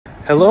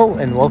Hello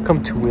and welcome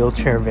to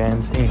Wheelchair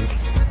Vans Inc.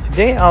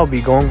 Today I'll be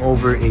going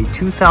over a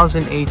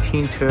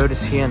 2018 Toyota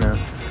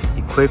Sienna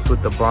equipped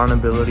with the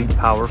BraunAbility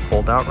power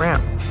fold-out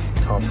ramp.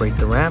 To operate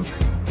the ramp,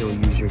 you'll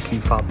use your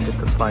key fob to hit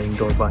the sliding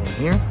door button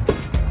here.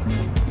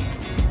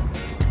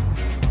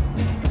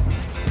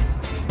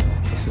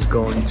 This is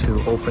going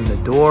to open the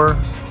door,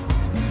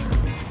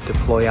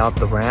 deploy out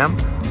the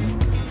ramp,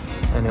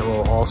 and it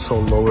will also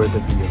lower the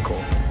vehicle.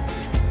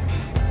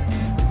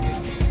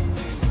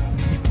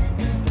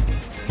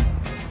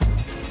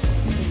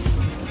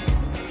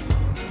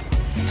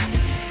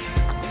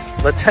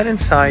 Let's head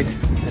inside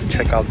and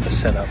check out the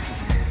setup.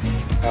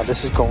 Now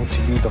this is going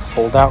to be the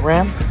fold-out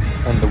ramp,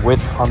 and the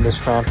width on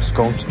this ramp is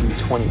going to be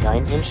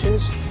 29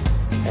 inches.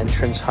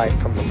 Entrance height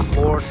from the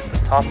floor to the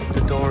top of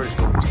the door is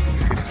going to be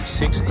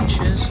 56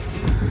 inches. In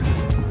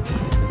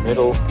the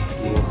middle,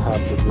 you will have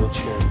the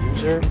wheelchair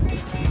user.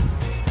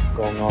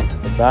 Going on to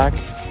the back,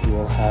 you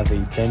will have a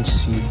bench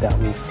seat that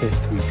will fit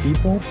 3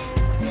 people.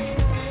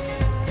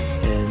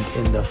 And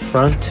in the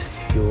front,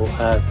 you will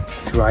have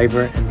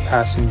driver and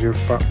passenger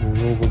front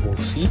removable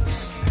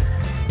seats.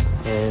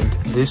 And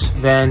this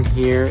van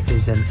here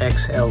is an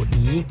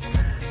XLE,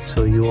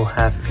 so you will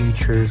have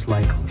features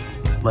like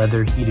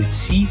leather heated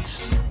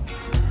seats,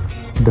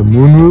 the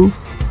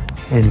moonroof,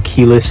 and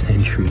keyless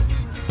entry.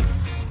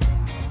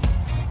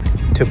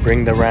 To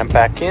bring the ramp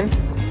back in,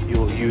 you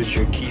will use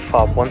your key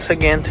fob once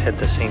again to hit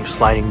the same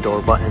sliding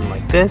door button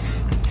like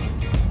this.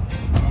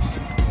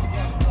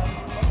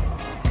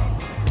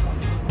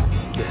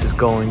 This is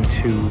going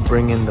to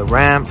bring in the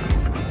ramp,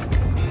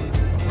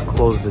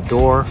 close the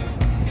door,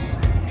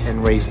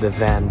 and raise the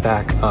van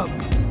back up.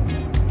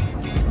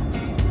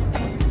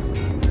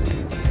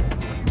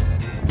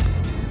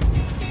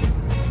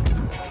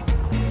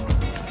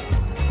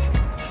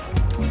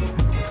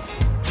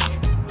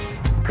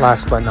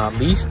 Last but not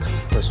least,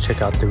 let's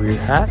check out the rear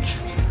hatch.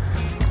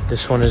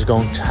 This one is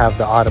going to have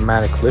the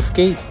automatic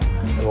liftgate.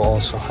 It will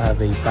also have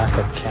a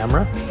backup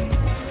camera.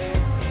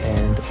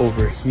 And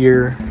over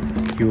here,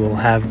 you will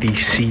have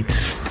these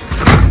seats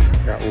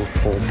that will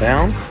fold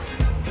down.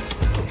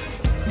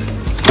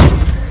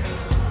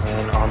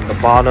 And on the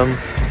bottom,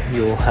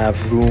 you will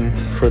have room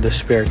for the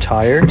spare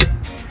tire.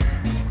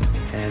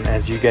 And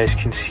as you guys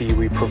can see,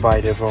 we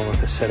provide everyone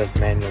with a set of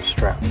manual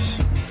straps.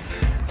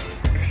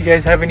 If you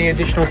guys have any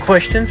additional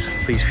questions,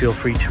 please feel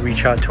free to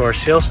reach out to our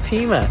sales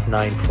team at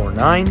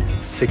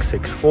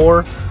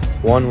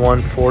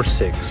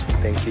 949-664-1146.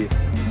 Thank you.